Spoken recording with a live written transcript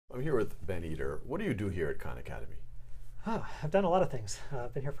I'm here with Ben Eater. What do you do here at Khan Academy? I've done a lot of things.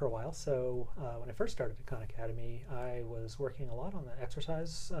 I've been here for a while. So when I first started at Khan Academy, I was working a lot on the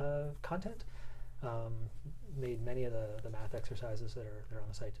exercise content. Um, Made many of the math exercises that are on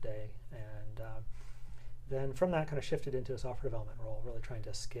the site today, and then from that kind of shifted into a software development role, really trying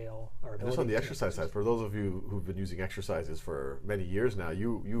to scale our And ability just on the to make exercise things. side, for those of you who've been using exercises for many years now,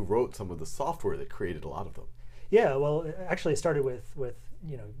 you wrote some of the software that created a lot of them. Yeah, well, actually, it started with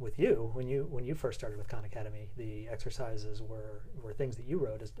you when you first started with Khan Academy. The exercises were things that you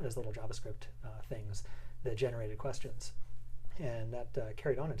wrote as little JavaScript things that generated questions, and that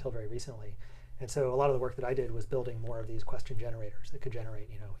carried on until very recently. And so a lot of the work that I did was building more of these question generators that could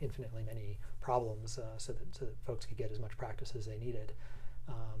generate infinitely many problems, so that folks could get as much practice as they needed.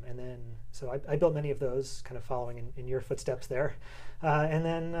 And then, so I built many of those, kind of following in your footsteps there. And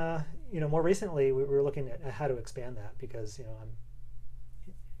then, more recently, we were looking at how to expand that because, I'm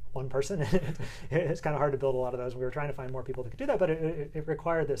one person. It's kind of hard to build a lot of those. We were trying to find more people that could do that, but it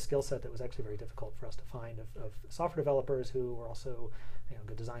required this skill set that was actually very difficult for us to find of software developers who were also,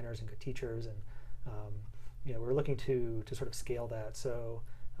 good designers and good teachers. And, we were looking to sort of scale that. So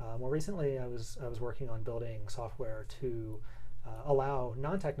more recently, I was working on building software to allow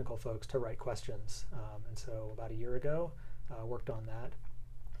non-technical folks to write questions. And so about a year ago, worked on that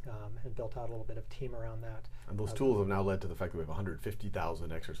and built out a little bit of team around that. And those tools have now led to the fact that we have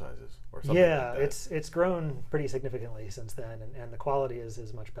 150,000 exercises or something Yeah, like that. it's grown pretty significantly since then, and the quality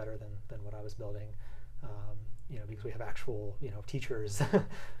is much better than what I was building. Because we have actual teachers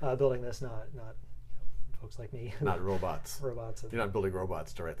building this, not folks like me. Not robots. Robots. You're not building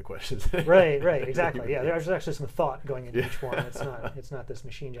robots to write the questions. Right, exactly. Yeah, there's actually some thought going into Yeah. each one. It's not this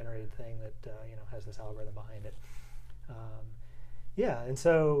machine generated thing that has this algorithm behind it. Yeah, and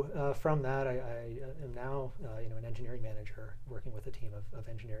so from that, I am now an engineering manager working with a team of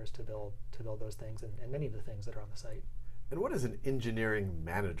engineers to build those things and many of the things that are on the site. And what does an engineering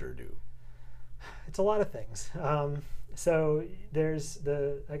manager do? It's a lot of things. So there's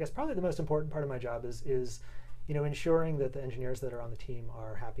I guess probably the most important part of my job is ensuring that the engineers that are on the team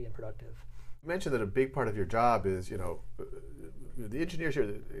are happy and productive. You mentioned that a big part of your job is, the engineers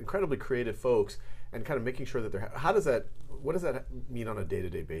here, incredibly creative folks, and kind of making sure that they're. What does that mean on a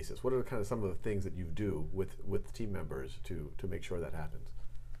day-to-day basis? What are kind of some of the things that you do with team members to make sure that happens?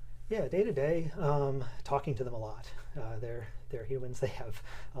 Yeah, day to day, talking to them a lot. They're humans. They have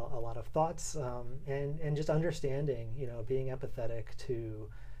a lot of thoughts, and just understanding, being empathetic to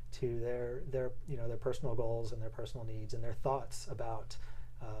their personal goals and their personal needs and their thoughts about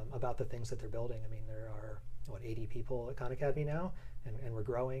the things that they're building. I mean, there are 80 people at Khan Academy now, and we're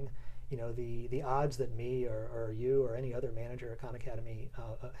growing. The odds that me or you or any other manager at Khan Academy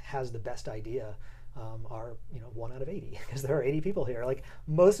has the best idea are 1 out of 80 because there are 80 people here. Like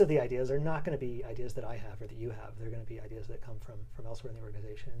most of the ideas are not going to be ideas that I have or that you have. They're going to be ideas that come from elsewhere in the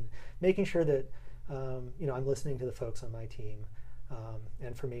organization. Making sure that I'm listening to the folks on my team,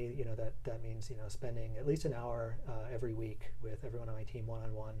 and for me, that means spending at least an hour every week with everyone on my team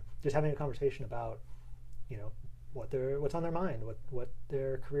one-on-one, just having a conversation about what's on their mind, what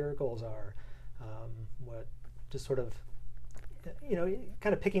their career goals are, what just sort of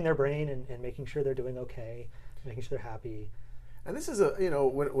kind of picking their brain and making sure they're doing okay, making sure they're happy. And this is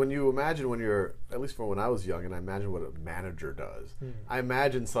when you imagine when you're, at least from when I was young, and I imagine what a manager does. I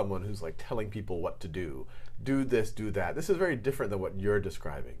imagine someone who's like telling people what to do this, do that. This is very different than what you're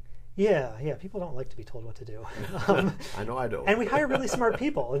describing. Yeah, people don't like to be told what to do. I know I don't. And we hire really smart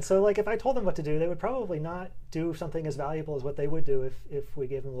people, and so like if I told them what to do, they would probably not do something as valuable as what they would do if we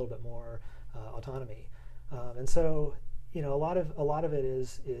gave them a little bit more autonomy. And so a lot of it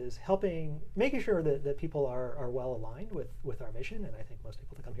is helping, making sure that people are well aligned with our mission, and I think most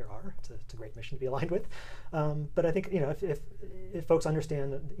people that come here are. It's a great mission to be aligned with. But I think if folks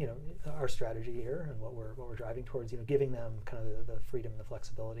understand our strategy here and what we're driving towards, giving them kind of the freedom, the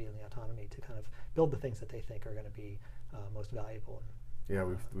flexibility, and the autonomy to kind of build the things that they think are going to be most valuable. Yeah,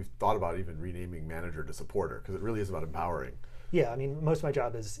 we've thought about even renaming manager to supporter because it really is about empowering. Yeah, I mean, most of my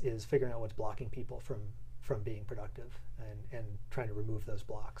job is figuring out what's blocking people from being productive and trying to remove those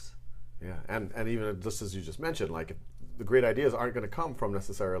blocks. Yeah, and even just as you just mentioned, like the great ideas aren't going to come from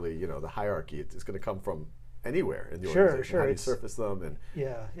necessarily the hierarchy. It's going to come from anywhere in the organization. Sure. How do you surface them? And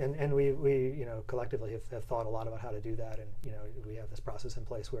yeah, and we collectively have thought a lot about how to do that, and we have this process in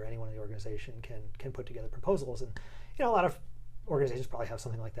place where anyone in the organization can put together proposals, and a lot of organizations probably have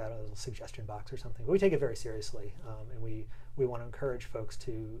something like that, a little suggestion box or something. But we take it very seriously, and we want to encourage folks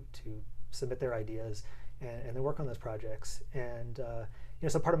to submit their ideas and then work on those projects. And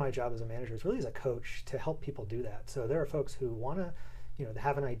so part of my job as a manager is really as a coach to help people do that. So there are folks who want to that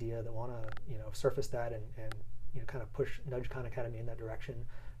have an idea, that want to surface that and kind of nudge Khan Academy in that direction,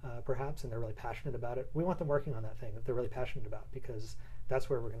 perhaps, and they're really passionate about it. We want them working on that thing that they're really passionate about, because that's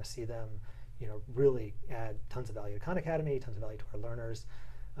where we're going to see them really add tons of value to Khan Academy, tons of value to our learners.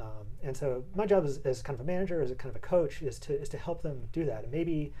 And so my job as kind of a manager, as a kind of a coach, is to help them do that. And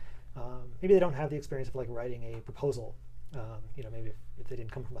maybe they don't have the experience of like writing a proposal. Maybe if they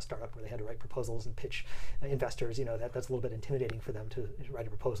didn't come from a startup where they had to write proposals and pitch investors, that's a little bit intimidating for them to write a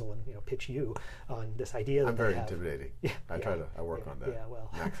proposal and pitch you on this idea. I'm very intimidating. Yeah, I work on that. Yeah,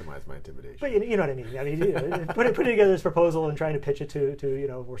 well, maximize my intimidation. But you know what I mean. I mean, putting together this proposal and trying to pitch it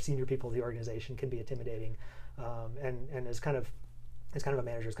to more senior people of the organization can be intimidating. And as kind of a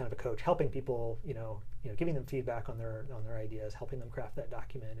manager, as kind of a coach, helping people, giving them feedback on their ideas, helping them craft that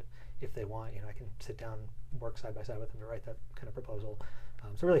document if they want. I can sit down, work side by side with them to write that kind of proposal.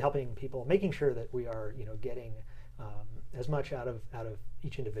 So really helping people, making sure that we are, getting as much out of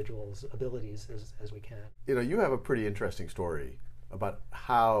each individual's abilities as we can. You have a pretty interesting story about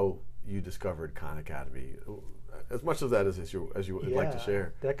how you discovered Khan Academy. As much of that as you would like to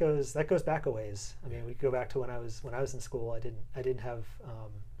share. That goes back a ways. I mean, we go back to when I was in school. I didn't have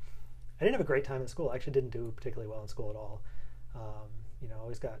a great time in school. I actually didn't do particularly well in school at all.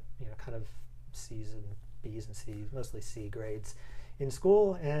 Always got kind of C's and B's and C's, mostly C grades in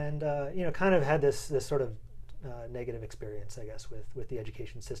school, and kind of had this sort of negative experience, I guess, with the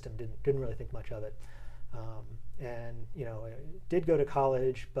education system. Didn't really think much of it. And I did go to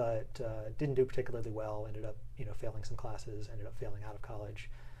college, but didn't do particularly well. Ended up failing some classes. Ended up failing out of college,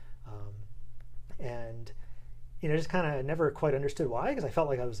 and just kind of never quite understood why, because I felt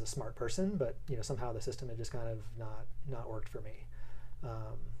like I was a smart person, but somehow the system had just kind of not worked for me,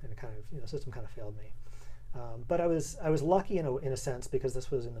 and it kind of the system kind of failed me. But I was lucky in a sense, because this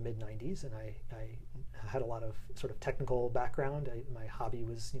was in the mid '90s, and I had a lot of sort of technical background. My hobby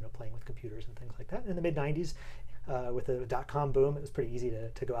was playing with computers and things like that. In the mid '90s, with the .com boom, it was pretty easy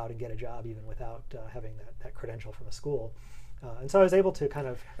to go out and get a job even without having that credential from a school. And so I was able to kind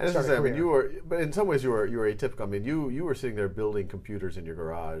of start a career. But in some ways you were atypical. I mean, you were sitting there building computers in your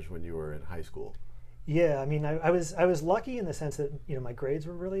garage when you were in high school. Yeah, I mean, I was lucky in the sense that my grades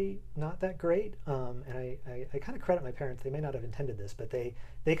were really not that great, and I kind of credit my parents. They may not have intended this, but they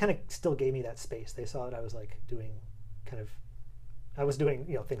kind of still gave me that space. They saw that I was like doing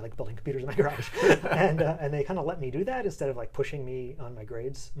things like building computers in my garage, and they kind of let me do that instead of like pushing me on my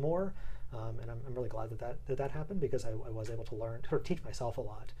grades more. And I'm really glad that happened, because I was able to learn or teach myself a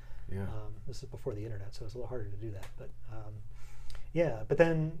lot. Yeah. This is before the internet, so it's a little harder to do that, but. Yeah, but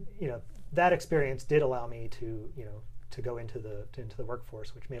then that experience did allow me to go into the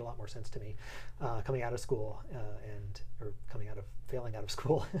workforce, which made a lot more sense to me, coming out of school or failing out of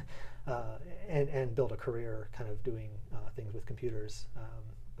school, and build a career kind of doing things with computers,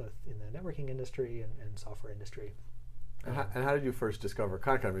 both in the networking industry and software industry. And how did you first discover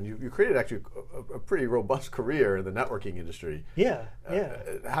Khan Academy? You created actually a pretty robust career in the networking industry. Yeah.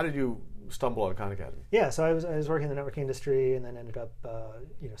 How did you stumble on Khan Academy? Yeah, so I was working in the networking industry, and then ended up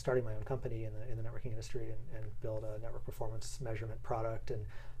starting my own company in the networking industry, and build a network performance measurement product. And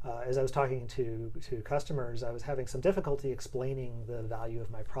as I was talking to customers, I was having some difficulty explaining the value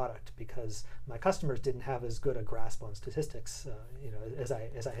of my product, because my customers didn't have as good a grasp on statistics as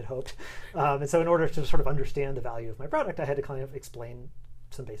I had hoped. And so in order to sort of understand the value of my product, I had to kind of explain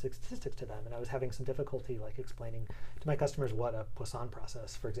some basic statistics to them, and I was having some difficulty like explaining to my customers what a Poisson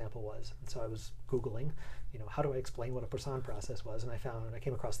process, for example, was. And so I was Googling, how do I explain what a Poisson process was, and I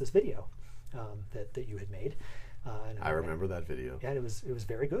came across this video that you had made. And I remember that video. Yeah, it was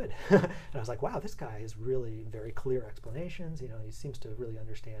very good. And I was like, wow, this guy has really very clear explanations. He seems to really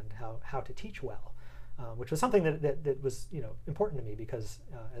understand how to teach well. Which was something that was important to me, because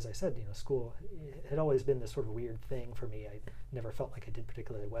as I said, school had always been this sort of weird thing for me. I never felt like I did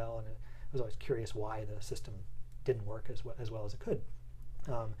particularly well, and I was always curious why the system didn't work as well as it could.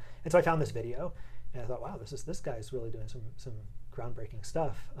 And so I found this video, and I thought, wow, this guy's really doing some groundbreaking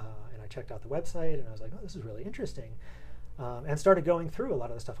stuff. And I checked out the website, and I was like, oh, this is really interesting. And started going through a lot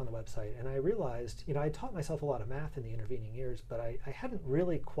of the stuff on the website, and I realized, I taught myself a lot of math in the intervening years, but I hadn't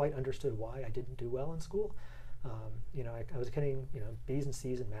really quite understood why I didn't do well in school. I was getting B's and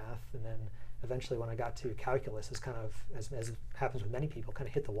C's in math, and then eventually when I got to calculus, as happens with many people, kind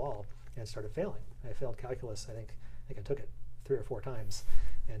of hit the wall and started failing. I failed calculus. I think I took it 3 or 4 times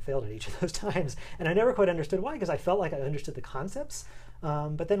and failed at each of those times, and I never quite understood why, because I felt like I understood the concepts.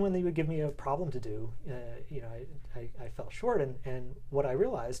 But then when they would give me a problem to do, I fell short. And what I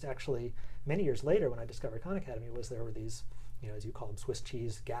realized actually many years later when I discovered Khan Academy was there were these, as you call them, Swiss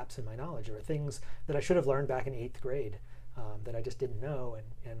cheese gaps in my knowledge. There were things that I should have learned back in 8th grade that I just didn't know.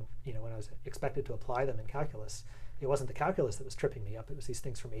 And when I was expected to apply them in calculus, it wasn't the calculus that was tripping me up. It was these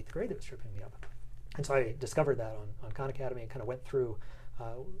things from 8th grade that was tripping me up. And so I discovered that on Khan Academy and kind of went through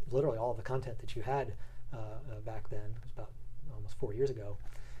literally all of the content that you had back then. It was about almost 4 years ago,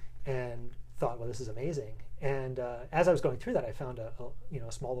 and thought, well, this is amazing. And as I was going through that, I found a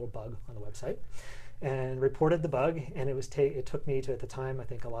small little bug on the website, and reported the bug. And it took me to, at the time, I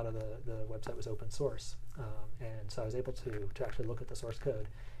think a lot of the website was open source, and so I was able to actually look at the source code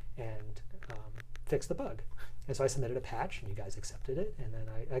and fix the bug. And so I submitted a patch, and you guys accepted it. And then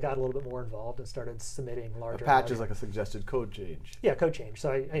I got a little bit more involved and started submitting larger. A patch is like a suggested code change. Yeah, code change.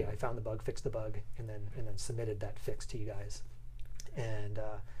 So I found the bug, fixed the bug, and then submitted that fix to you guys. And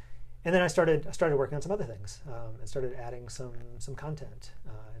then I started working on some other things, and started adding some content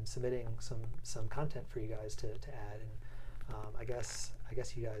and submitting some content for you guys to add. And I guess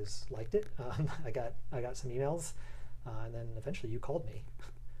you guys liked it. I got some emails, and then eventually you called me,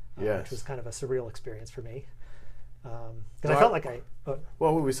 yes, which was kind of a surreal experience for me. So I felt like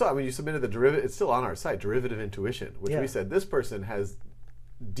well, when we saw, you submitted the derivative. It's still on our site, derivative intuition, which we said this person has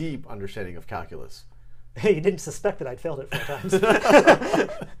deep understanding of calculus. Hey, you didn't suspect that I'd failed it 4 times.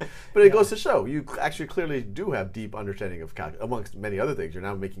 But it goes to show you actually clearly do have deep understanding of calculus, amongst many other things. You're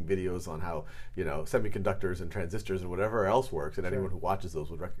now making videos on how semiconductors and transistors and whatever else works, and anyone who watches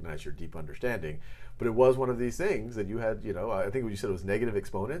those would recognize your deep understanding. But it was one of these things that you had, I think what you said it was negative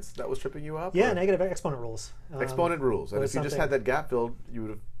exponents that was tripping you up? Yeah, negative exponent rules. Exponent rules. And if you just had that gap filled, you would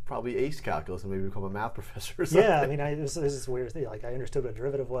have probably aced calculus and maybe become a math professor or something. Yeah, this is weird thing. Like, I understood what a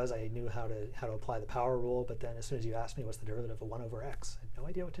derivative was. I knew how to apply the power rule, but then as soon as you asked me what's the derivative of 1 over x, I had no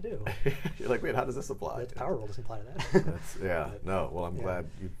idea what to do. You're like, wait, how does this apply? The power rule doesn't apply to that. Well, I'm glad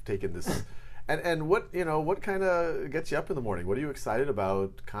you've taken this. And what kind of gets you up in the morning? What are you excited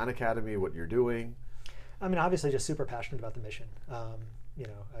about? Khan Academy, what you're doing? Obviously just super passionate about the mission.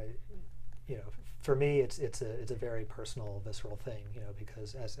 For me, it's a very personal, visceral thing,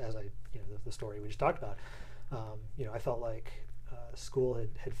 because as I, the story we just talked about, I felt like school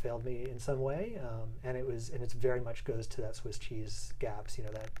had failed me in some way, and it's very much goes to that Swiss cheese gaps,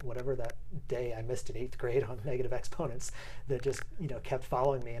 that whatever that day I missed in 8th grade on negative exponents that just, kept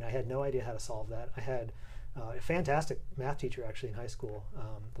following me, and I had no idea how to solve that. I had a fantastic math teacher actually in high school,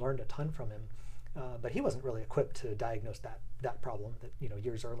 learned a ton from him. But he wasn't really equipped to diagnose that problem that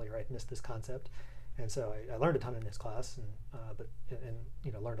years earlier I'd missed this concept, and so I learned a ton in his class, and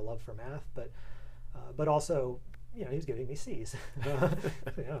learned a love for math, but also he was giving me C's.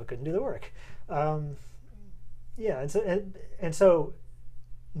 Couldn't do the work. And so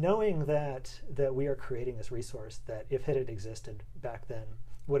knowing that we are creating this resource that if it had existed back then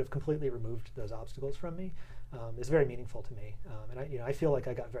would have completely removed those obstacles from me is very meaningful to me, and I feel like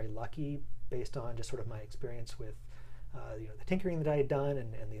I got very lucky based on just sort of my experience with the tinkering that I had done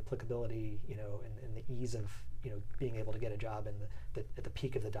and the applicability, and the ease of being able to get a job at the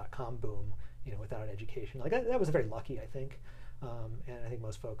peak of the .com boom, without an education. Like that was very lucky, I think, and I think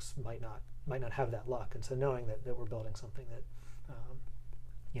most folks might not have that luck. And so knowing that we're building something that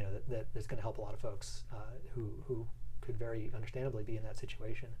that's going to help a lot of folks who could very understandably be in that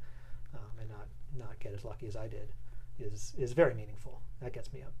situation and not get as lucky as I did is very meaningful. That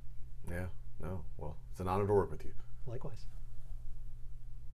gets me up. Yeah, no, well, it's an honor to work with you. Likewise.